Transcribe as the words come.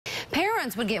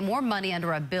Parents would get more money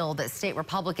under a bill that state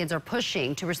Republicans are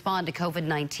pushing to respond to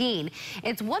COVID-19.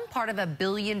 It's one part of a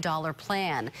billion-dollar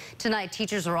plan. Tonight,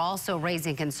 teachers are also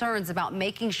raising concerns about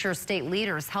making sure state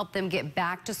leaders help them get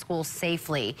back to school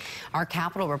safely. Our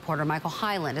Capitol reporter Michael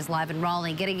Hyland is live in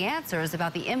Raleigh getting answers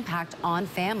about the impact on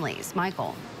families.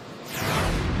 Michael.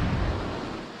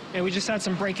 And we just had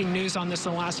some breaking news on this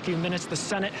in the last few minutes. The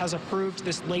Senate has approved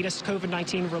this latest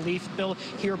COVID-19 relief bill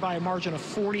here by a margin of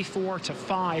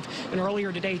 44-5. And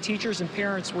earlier today, teachers and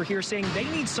parents were here saying they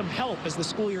need some help as the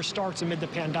school year starts amid the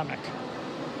pandemic.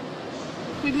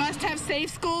 We must have safe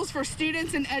schools for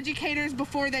students and educators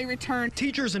before they return.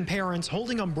 Teachers and parents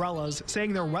holding umbrellas,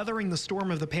 saying they're weathering the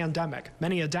storm of the pandemic,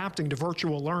 many adapting to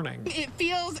virtual learning. It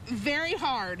feels very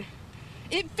hard.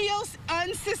 It feels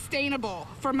unsustainable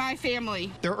for my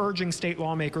family. They're urging state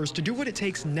lawmakers to do what it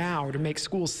takes now to make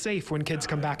schools safe when kids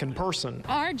come back in person.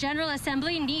 Our General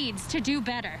Assembly needs to do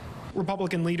better.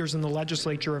 Republican leaders in the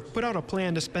legislature have put out a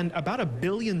plan to spend about $1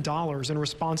 billion in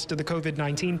response to the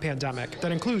COVID-19 pandemic.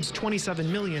 That includes $27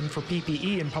 million for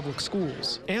PPE in public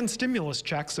schools and stimulus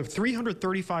checks of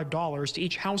 $335 to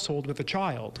each household with a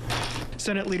child.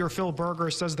 Senate Leader Phil Berger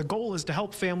says the goal is to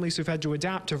help families who've had to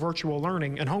adapt to virtual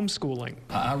learning and homeschooling.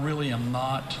 I really am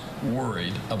not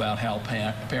worried about how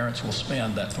parents will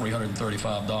spend that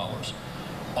 $335.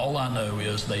 All I know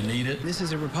is they need it. This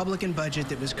is a Republican budget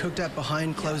that was cooked up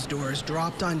behind closed doors,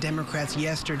 dropped on Democrats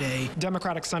yesterday.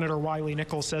 Democratic Senator Wiley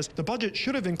Nichols says the budget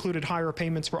should have included higher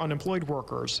payments for unemployed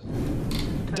workers.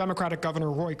 Democratic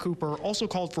Governor Roy Cooper also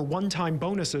called for one-time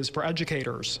bonuses for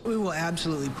educators. We will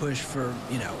absolutely push for,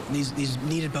 these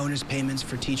needed bonus payments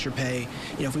for teacher pay.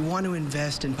 If we want to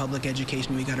invest in public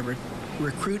education, we got to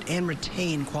recruit and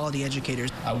retain quality educators.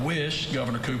 I wish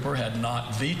Governor Cooper had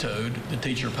not vetoed the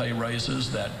teacher pay raises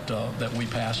that we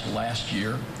passed last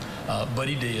year, but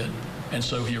he did, and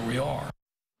so here we are.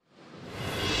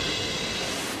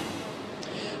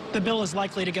 The bill is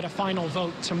likely to get a final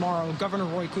vote tomorrow. Governor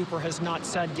Roy Cooper has not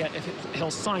said yet if he'll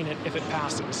sign it if it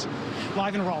passes.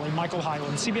 Live in Raleigh, Michael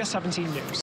Hyland, CBS 17 News.